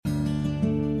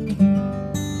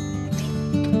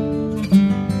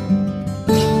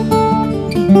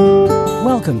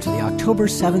Welcome to the October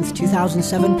 7th,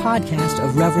 2007 podcast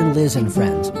of Reverend Liz and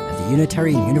Friends at the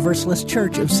Unitarian Universalist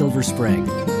Church of Silver Spring.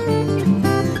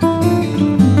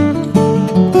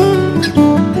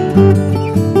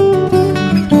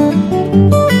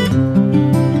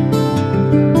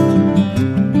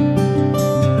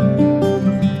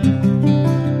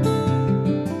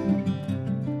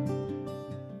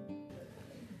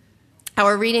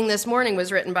 Our reading this morning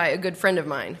was written by a good friend of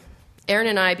mine. Aaron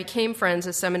and I became friends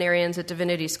as seminarians at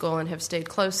Divinity School and have stayed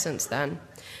close since then.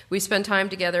 We spend time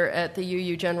together at the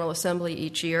UU General Assembly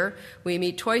each year. We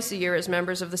meet twice a year as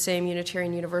members of the same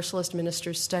Unitarian Universalist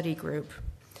Ministers Study Group.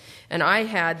 And I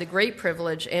had the great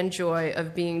privilege and joy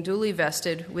of being duly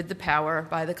vested with the power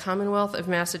by the Commonwealth of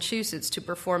Massachusetts to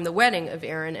perform the wedding of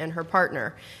Aaron and her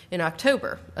partner in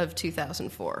October of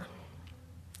 2004.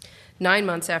 9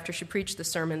 months after she preached the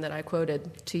sermon that I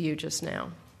quoted to you just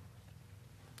now.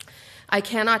 I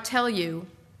cannot tell you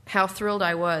how thrilled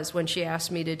I was when she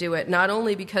asked me to do it, not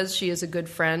only because she is a good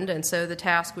friend, and so the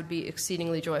task would be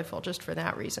exceedingly joyful just for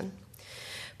that reason,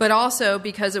 but also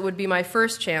because it would be my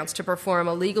first chance to perform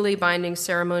a legally binding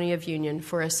ceremony of union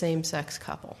for a same-sex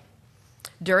couple.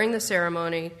 During the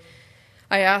ceremony,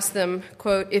 I asked them,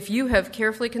 quote, "If you have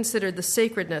carefully considered the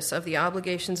sacredness of the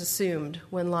obligations assumed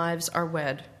when lives are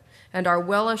wed, and are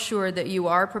well assured that you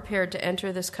are prepared to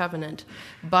enter this covenant,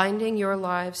 binding your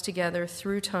lives together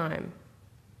through time,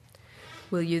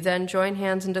 will you then join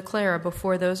hands and declare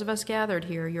before those of us gathered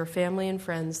here, your family and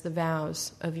friends, the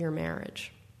vows of your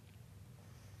marriage?"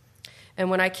 And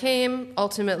when I came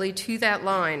ultimately to that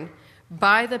line,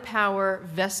 by the power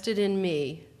vested in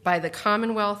me by the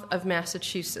Commonwealth of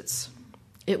Massachusetts,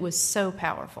 it was so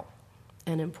powerful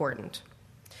and important.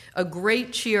 A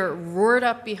great cheer roared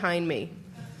up behind me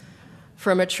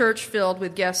from a church filled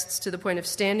with guests to the point of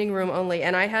standing room only,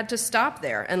 and I had to stop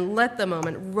there and let the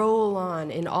moment roll on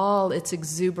in all its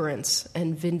exuberance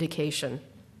and vindication.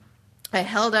 I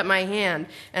held up my hand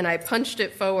and I punched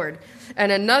it forward,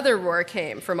 and another roar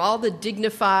came from all the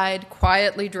dignified,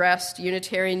 quietly dressed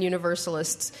Unitarian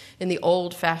Universalists in the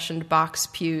old-fashioned box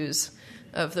pews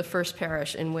of the First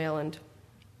Parish in Wayland.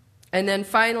 And then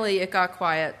finally it got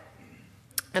quiet.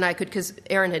 And I could, because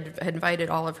Erin had invited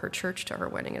all of her church to her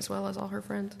wedding as well as all her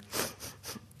friends.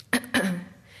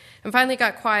 And finally it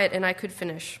got quiet and I could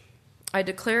finish. I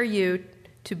declare you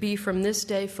to be from this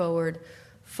day forward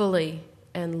fully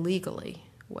and legally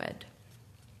wed.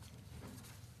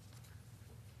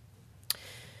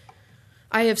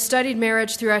 I have studied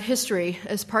marriage throughout history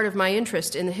as part of my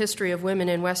interest in the history of women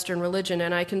in Western religion,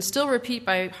 and I can still repeat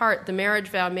by heart the marriage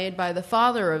vow made by the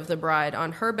father of the bride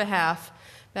on her behalf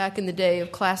back in the day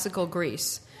of classical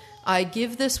Greece. "I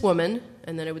give this woman,"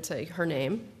 and then it would say her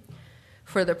name,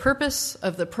 "for the purpose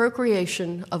of the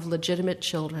procreation of legitimate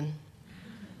children."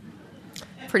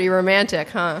 Pretty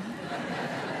romantic, huh?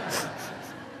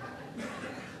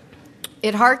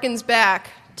 It harkens back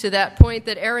to that point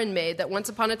that Aaron made, that once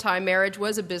upon a time marriage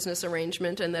was a business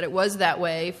arrangement and that it was that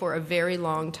way for a very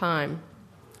long time.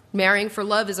 Marrying for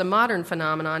love is a modern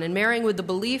phenomenon, and marrying with the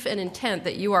belief and intent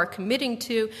that you are committing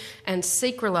to and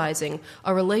sacralizing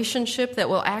a relationship that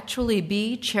will actually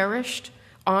be cherished,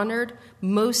 honored,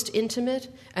 most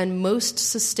intimate, and most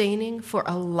sustaining for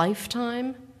a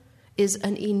lifetime is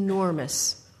an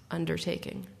enormous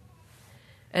undertaking.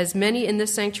 As many in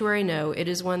this sanctuary know, it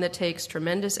is one that takes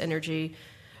tremendous energy,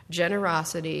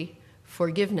 generosity,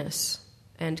 forgiveness,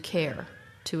 and care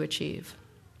to achieve.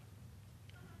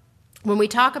 When we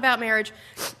talk about marriage,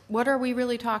 what are we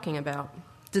really talking about?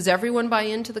 Does everyone buy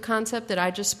into the concept that I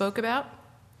just spoke about?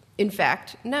 In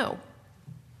fact, no.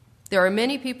 There are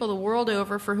many people the world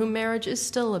over for whom marriage is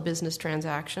still a business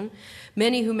transaction,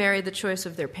 many who marry the choice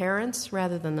of their parents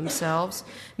rather than themselves,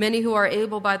 many who are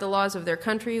able by the laws of their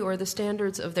country or the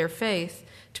standards of their faith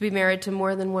to be married to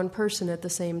more than one person at the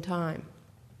same time.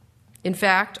 In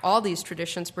fact, all these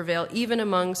traditions prevail even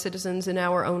among citizens in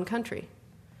our own country.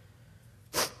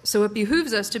 So it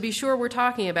behooves us to be sure we're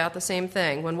talking about the same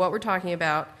thing when what we're talking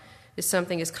about is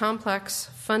something as complex,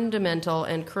 fundamental,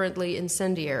 and currently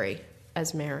incendiary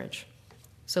as marriage.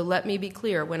 So let me be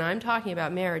clear, when I'm talking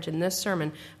about marriage in this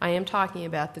sermon, I am talking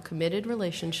about the committed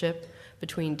relationship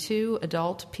between two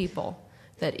adult people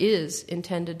that is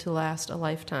intended to last a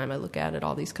lifetime. I look out at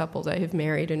all these couples I have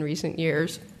married in recent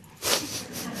years.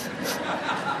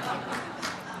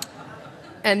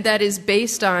 And that is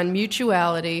based on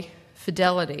mutuality,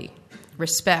 fidelity,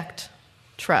 respect,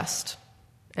 trust,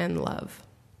 and love.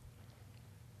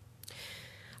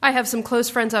 I have some close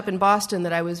friends up in Boston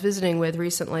that I was visiting with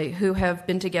recently who have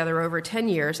been together over 10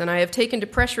 years, and I have taken to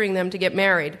pressuring them to get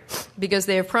married because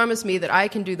they have promised me that I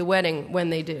can do the wedding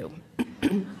when they do.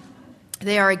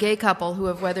 They are a gay couple who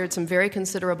have weathered some very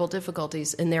considerable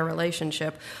difficulties in their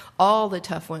relationship, all the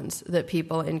tough ones that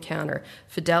people encounter: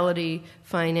 fidelity,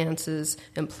 finances,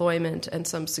 employment, and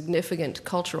some significant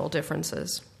cultural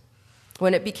differences.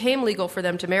 When it became legal for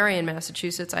them to marry in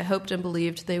Massachusetts, I hoped and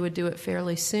believed they would do it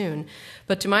fairly soon.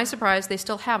 But to my surprise, they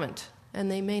still haven't,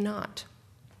 and they may not.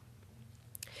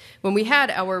 When we had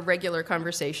our regular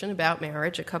conversation about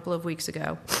marriage a couple of weeks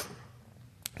ago,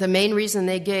 the main reason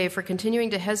they gave for continuing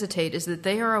to hesitate is that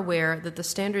they are aware that the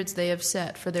standards they have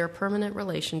set for their permanent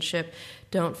relationship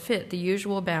don't fit the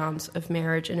usual bounds of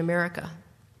marriage in America.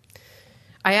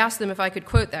 I asked them if I could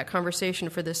quote that conversation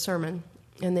for this sermon,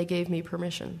 and they gave me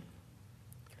permission.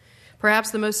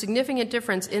 Perhaps the most significant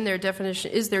difference in their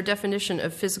definition is their definition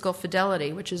of physical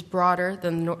fidelity, which is broader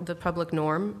than the public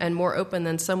norm and more open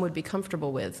than some would be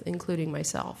comfortable with, including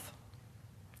myself.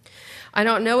 I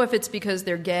don't know if it's because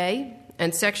they're gay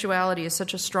and sexuality is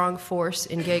such a strong force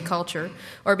in gay culture,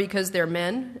 or because they're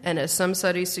men, and as some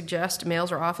studies suggest,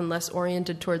 males are often less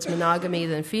oriented towards monogamy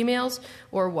than females,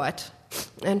 or what.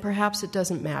 And perhaps it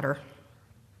doesn't matter.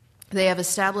 They have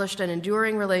established an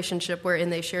enduring relationship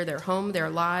wherein they share their home, their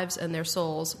lives, and their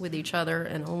souls with each other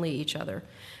and only each other.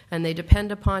 And they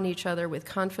depend upon each other with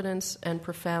confidence and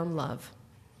profound love.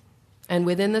 And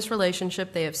within this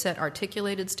relationship, they have set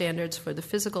articulated standards for the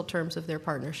physical terms of their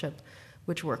partnership,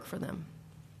 which work for them.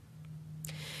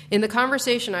 In the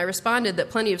conversation, I responded that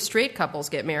plenty of straight couples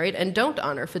get married and don't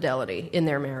honor fidelity in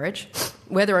their marriage,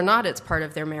 whether or not it's part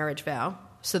of their marriage vow,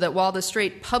 so that while the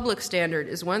straight public standard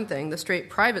is one thing, the straight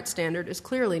private standard is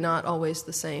clearly not always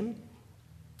the same.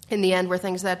 In the end, were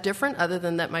things that different, other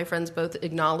than that my friends both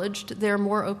acknowledged their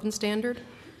more open standard?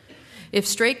 If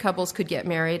straight couples could get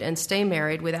married and stay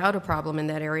married without a problem in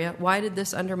that area, why did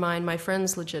this undermine my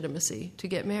friends' legitimacy to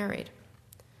get married?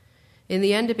 In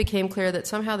the end, it became clear that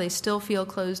somehow they still feel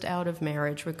closed out of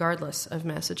marriage, regardless of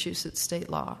Massachusetts state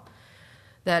law.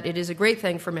 That it is a great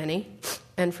thing for many,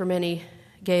 and for many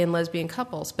gay and lesbian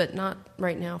couples, but not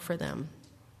right now for them.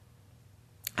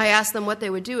 I asked them what they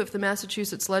would do if the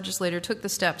Massachusetts legislature took the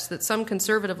steps that some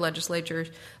conservative legislators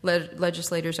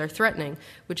are threatening,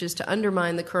 which is to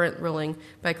undermine the current ruling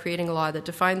by creating a law that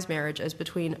defines marriage as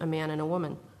between a man and a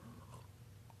woman.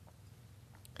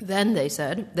 Then, they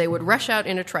said, they would rush out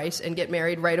in a trice and get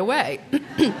married right away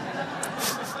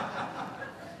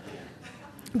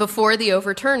before the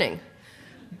overturning.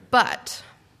 But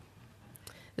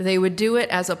they would do it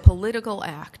as a political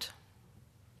act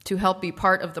to help be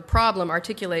part of the problem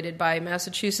articulated by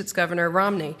Massachusetts Governor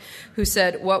Romney, who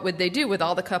said, what would they do with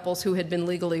all the couples who had been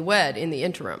legally wed in the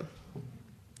interim?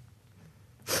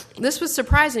 This was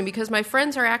surprising because my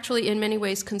friends are actually in many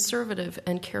ways conservative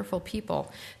and careful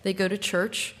people. They go to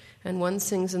church and one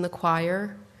sings in the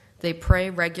choir. They pray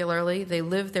regularly. They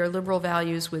live their liberal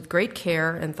values with great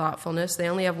care and thoughtfulness. They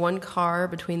only have one car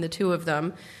between the two of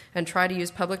them and try to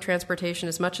use public transportation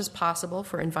as much as possible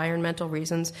for environmental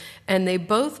reasons. And they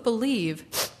both believe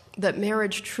that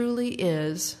marriage truly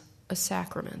is a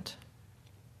sacrament.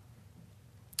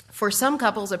 For some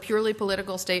couples, a purely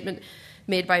political statement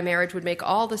made by marriage would make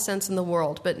all the sense in the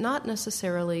world, but not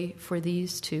necessarily for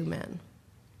these two men.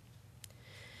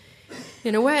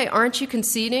 In a way, aren't you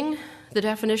conceding the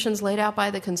definitions laid out by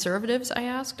the conservatives, I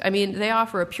asked? I mean, they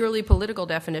offer a purely political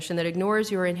definition that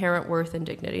ignores your inherent worth and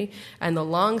dignity and the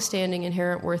long-standing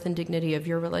inherent worth and dignity of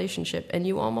your relationship, and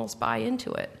you almost buy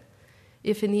into it,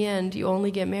 if in the end you only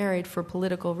get married for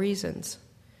political reasons.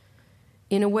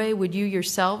 In a way, would you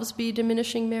yourselves be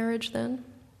diminishing marriage then?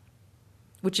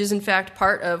 Which is in fact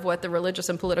part of what the religious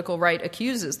and political right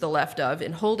accuses the left of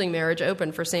in holding marriage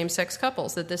open for same-sex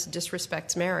couples, that this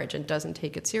disrespects marriage and doesn't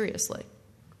take it seriously.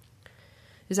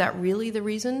 Is that really the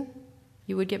reason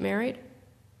you would get married?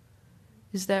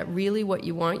 Is that really what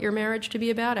you want your marriage to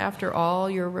be about after all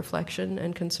your reflection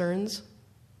and concerns?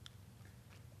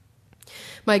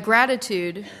 My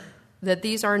gratitude that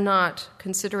these are not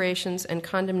considerations and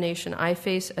condemnation I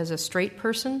face as a straight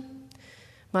person,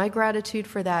 my gratitude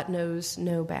for that knows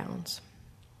no bounds.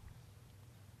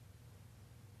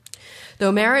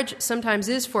 Though marriage sometimes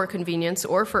is for convenience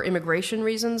or for immigration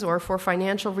reasons or for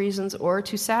financial reasons or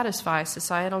to satisfy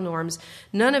societal norms,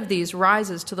 none of these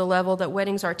rises to the level that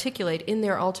weddings articulate in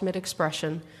their ultimate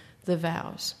expression, the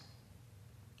vows.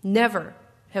 Never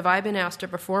have I been asked to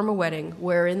perform a wedding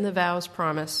wherein the vows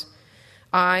promise,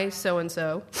 I,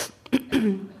 so-and-so,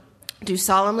 do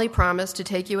solemnly promise to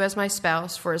take you as my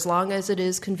spouse for as long as it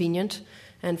is convenient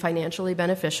and financially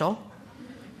beneficial,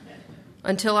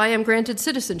 until I am granted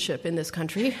citizenship in this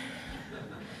country,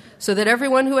 so that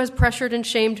everyone who has pressured and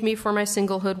shamed me for my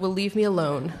singlehood will leave me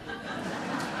alone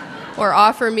or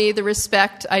offer me the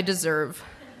respect I deserve.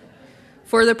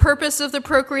 for the purpose of the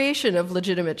procreation of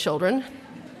legitimate children,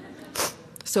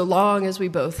 so long as we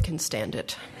both can stand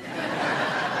it.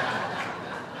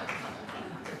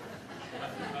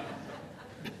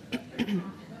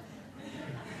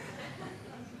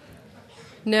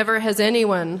 Never has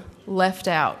anyone left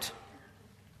out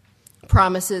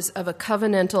promises of a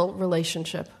covenantal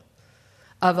relationship,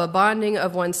 of a bonding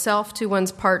of oneself to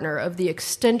one's partner, of the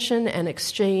extension and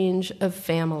exchange of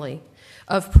family,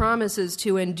 of promises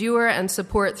to endure and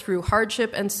support through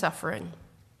hardship and suffering.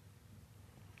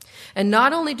 And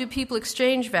not only do people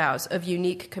exchange vows of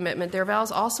unique commitment, their vows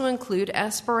also include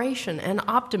aspiration and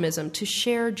optimism to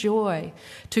share joy,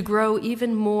 to grow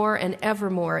even more and ever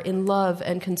more in love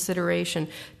and consideration,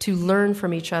 to learn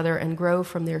from each other and grow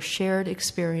from their shared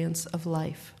experience of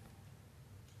life.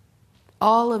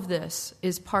 All of this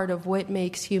is part of what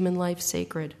makes human life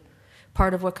sacred,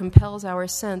 part of what compels our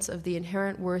sense of the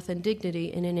inherent worth and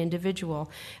dignity in an individual.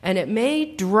 And it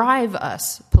may drive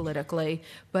us politically,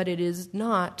 but it is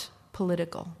not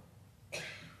political,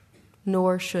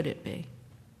 nor should it be.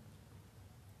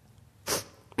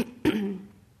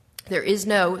 There is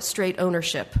no straight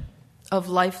ownership of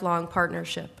lifelong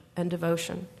partnership and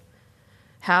devotion.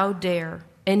 How dare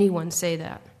anyone say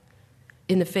that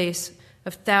in the face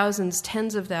of thousands,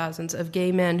 tens of thousands of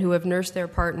gay men who have nursed their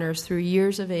partners through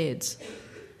years of AIDS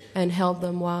and held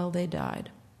them while they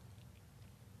died?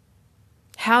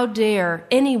 How dare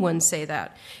anyone say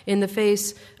that in the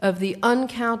face of the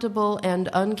uncountable and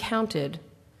uncounted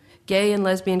gay and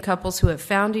lesbian couples who have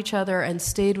found each other and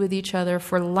stayed with each other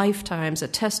for lifetimes,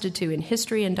 attested to in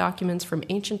history and documents from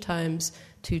ancient times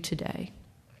to today?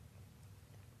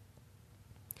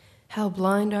 How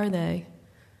blind are they,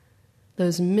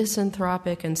 those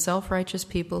misanthropic and self-righteous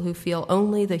people who feel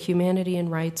only the humanity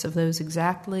and rights of those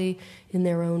exactly in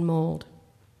their own mold,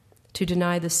 to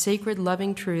deny the sacred,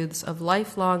 loving truths of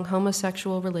lifelong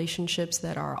homosexual relationships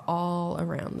that are all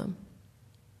around them.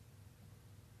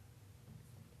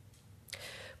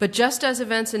 But just as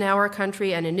events in our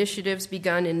country and initiatives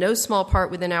begun in no small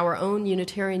part within our own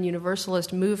Unitarian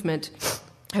Universalist movement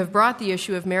have brought the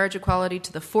issue of marriage equality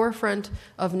to the forefront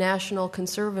of national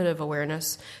conservative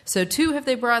awareness, so too have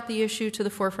they brought the issue to the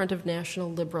forefront of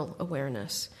national liberal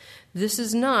awareness. This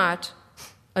is not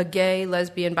a gay,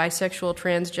 lesbian, bisexual,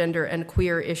 transgender, and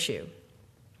queer issue.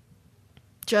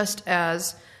 Just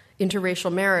as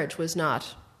interracial marriage was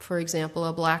not, for example,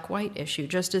 a black-white issue,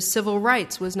 just as civil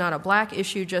rights was not a black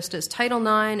issue, just as Title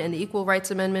IX and the Equal Rights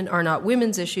Amendment are not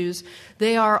women's issues,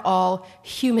 they are all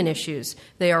human issues.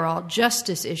 They are all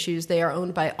justice issues. They are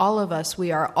owned by all of us.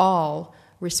 We are all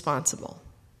responsible.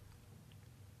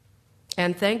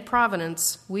 And thank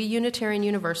Providence, we Unitarian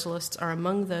Universalists are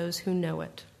among those who know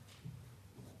it.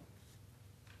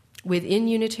 Within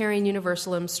Unitarian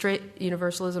Universalism,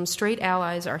 straight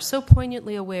allies are so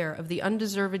poignantly aware of the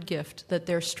undeserved gift that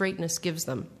their straightness gives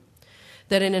them,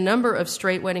 that in a number of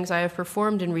straight weddings I have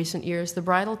performed in recent years, the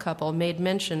bridal couple made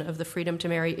mention of the freedom to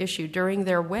marry issue during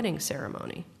their wedding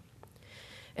ceremony,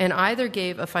 and either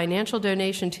gave a financial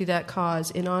donation to that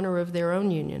cause in honor of their own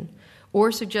union,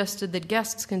 or suggested that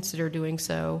guests consider doing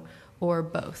so, or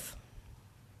both.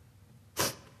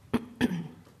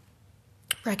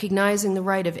 Recognizing the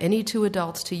right of any two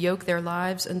adults to yoke their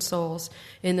lives and souls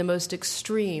in the most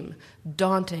extreme,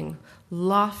 daunting,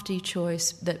 lofty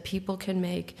choice that people can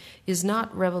make is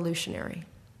not revolutionary,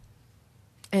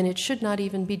 and it should not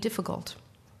even be difficult.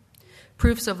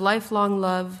 Proofs of lifelong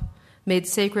love, made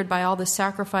sacred by all the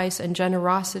sacrifice and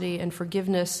generosity and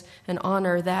forgiveness and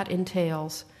honor that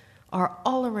entails, are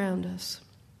all around us.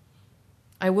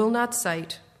 I will not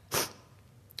cite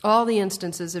all the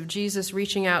instances of Jesus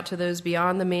reaching out to those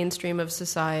beyond the mainstream of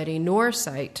society, nor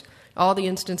cite all the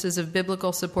instances of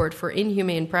biblical support for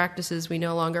inhumane practices we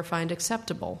no longer find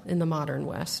acceptable in the modern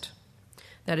West.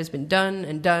 That has been done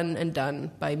and done and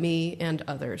done by me and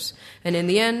others. And in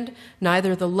the end,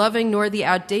 neither the loving nor the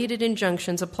outdated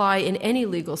injunctions apply in any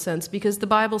legal sense, because the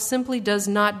Bible simply does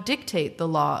not dictate the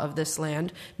law of this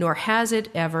land, nor has it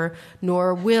ever,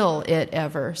 nor will it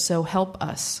ever. So help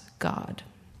us, God.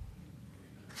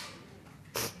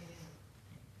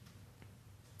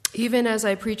 Even as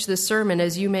I preach this sermon,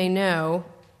 as you may know,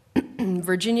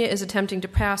 Virginia is attempting to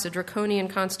pass a draconian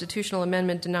constitutional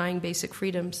amendment denying basic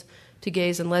freedoms to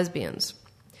gays and lesbians.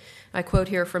 I quote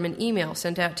here from an email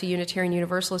sent out to Unitarian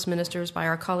Universalist ministers by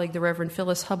our colleague, the Reverend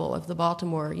Phyllis Hubble of the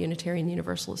Baltimore Unitarian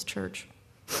Universalist Church.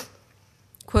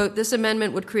 Quote, "This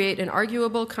amendment would create an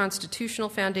arguable constitutional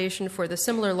foundation for the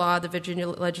similar law the Virginia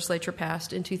legislature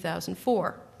passed in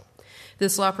 2004.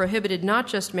 This law prohibited not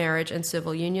just marriage and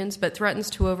civil unions, but threatens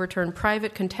to overturn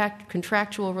private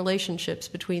contractual relationships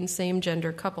between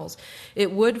same-gender couples.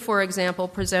 It would, for example,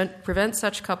 prevent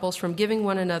such couples from giving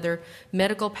one another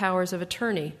medical powers of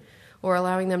attorney or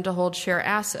allowing them to hold shared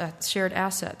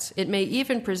assets. It may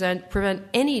even prevent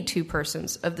any two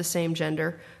persons of the same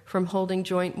gender from holding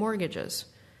joint mortgages.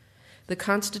 The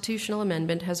constitutional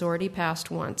amendment has already passed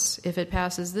once. If it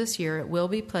passes this year, it will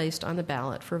be placed on the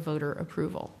ballot for voter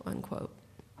approval, unquote.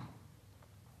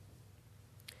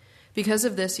 Because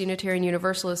of this, Unitarian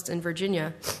Universalists in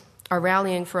Virginia are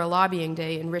rallying for a lobbying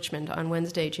day in Richmond on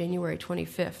Wednesday, January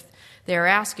 25th. They are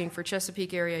asking for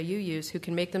Chesapeake area UUs who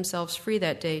can make themselves free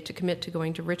that day to commit to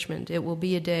going to Richmond. It will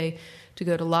be a day to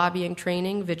go to lobbying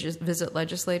training, visit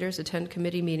legislators, attend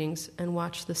committee meetings, and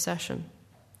watch the session.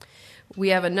 We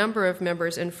have a number of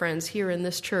members and friends here in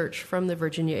this church from the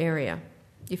Virginia area.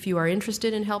 If you are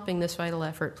interested in helping this vital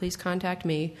effort, please contact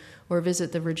me or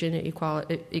visit the Virginia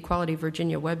Equality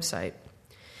Virginia website.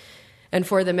 And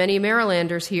for the many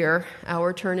Marylanders here,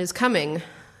 our turn is coming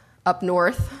up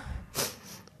north,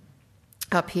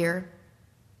 up here.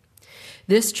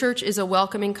 This church is a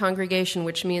welcoming congregation,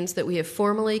 which means that we have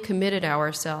formally committed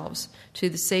ourselves to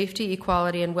the safety,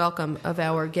 equality, and welcome of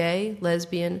our gay,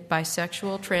 lesbian,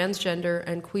 bisexual, transgender,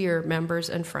 and queer members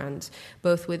and friends,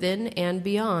 both within and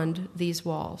beyond these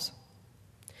walls.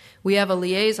 We have a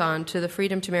liaison to the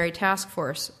Freedom to Marry Task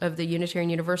Force of the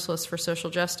Unitarian Universalists for Social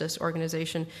Justice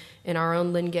organization in our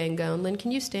own Lynn Gangone. Lynn,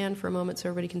 can you stand for a moment so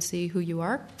everybody can see who you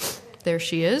are? There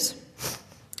she is.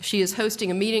 She is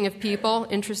hosting a meeting of people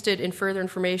interested in further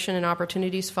information and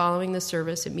opportunities following the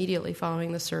service, immediately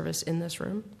following the service in this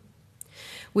room.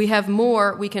 We have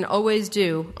more we can always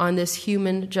do on this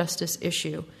human justice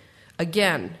issue,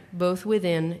 again, both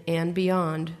within and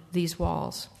beyond these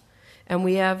walls. And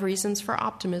we have reasons for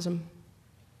optimism.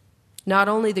 Not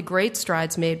only the great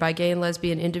strides made by gay and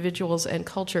lesbian individuals and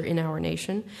culture in our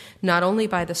nation, not only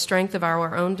by the strength of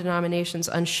our own denomination's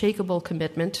unshakable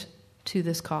commitment to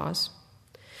this cause,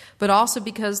 but also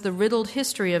because the riddled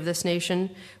history of this nation,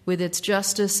 with its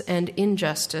justice and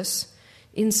injustice,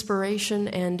 inspiration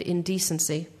and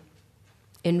indecency,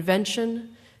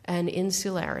 invention and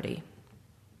insularity,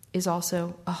 is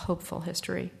also a hopeful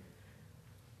history.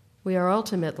 We are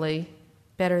ultimately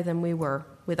better than we were.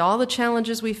 With all the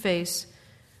challenges we face,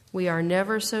 we are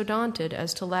never so daunted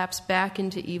as to lapse back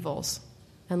into evils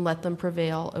and let them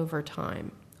prevail over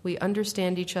time. We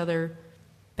understand each other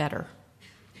better.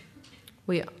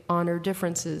 We honor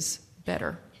differences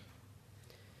better.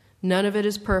 None of it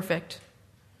is perfect,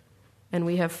 and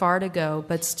we have far to go,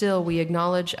 but still we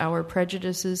acknowledge our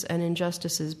prejudices and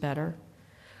injustices better.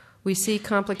 We see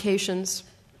complications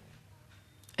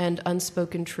and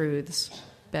unspoken truths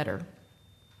better.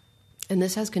 And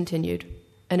this has continued,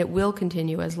 and it will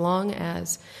continue as long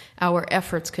as our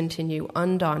efforts continue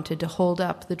undaunted to hold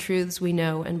up the truths we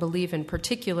know and believe in,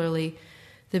 particularly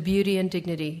the beauty and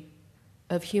dignity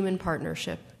of human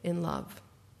partnership in love.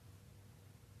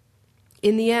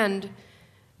 In the end,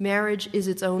 marriage is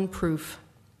its own proof.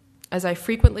 As I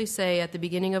frequently say at the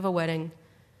beginning of a wedding,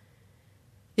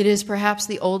 it is perhaps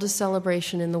the oldest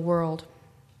celebration in the world,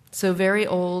 so very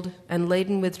old and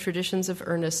laden with traditions of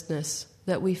earnestness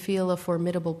that we feel a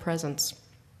formidable presence.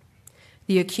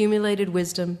 The accumulated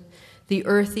wisdom, the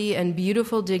earthy and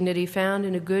beautiful dignity found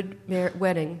in a good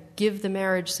wedding give the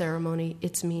marriage ceremony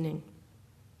its meaning.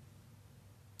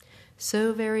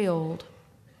 So very old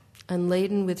and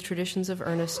laden with traditions of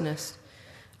earnestness,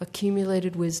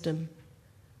 accumulated wisdom,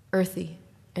 earthy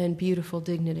and beautiful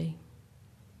dignity.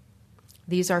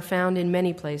 These are found in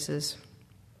many places,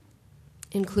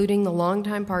 including the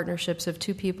longtime partnerships of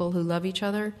two people who love each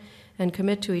other and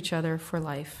commit to each other for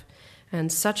life.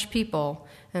 And such people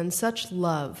and such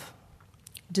love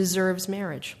deserves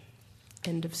marriage.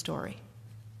 End of story.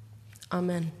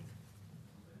 Amen.